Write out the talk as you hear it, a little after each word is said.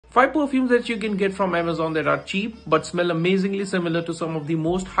5 perfumes that you can get from Amazon that are cheap but smell amazingly similar to some of the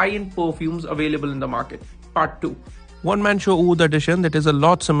most high-end perfumes available in the market. Part 2. One man show oud addition that is a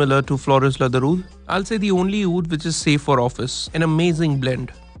lot similar to Flores Leather Oud. I'll say the only oud which is safe for office. An amazing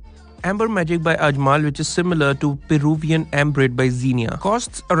blend. Amber Magic by Ajmal, which is similar to Peruvian Ambrate by Xenia.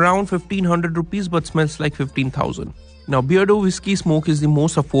 Costs around 1500 rupees but smells like 15,000. Now Beardo Whiskey Smoke is the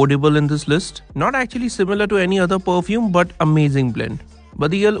most affordable in this list. Not actually similar to any other perfume but amazing blend.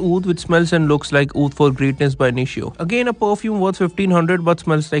 Badial Oud, which smells and looks like Oud for Greatness by Nishio. Again a perfume worth 1500 but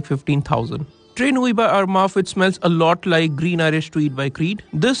smells like 15,000. Train Hui by Armaf, which smells a lot like Green Irish Tweed by Creed.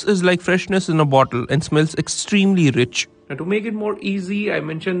 This is like freshness in a bottle and smells extremely rich. Now to make it more easy, I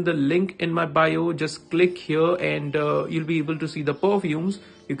mentioned the link in my bio. Just click here and you'll be able to see the perfumes.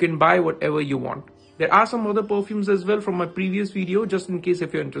 You can buy whatever you want. There are some other perfumes as well from my previous video, just in case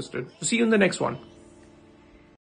if you're interested. So see you in the next one.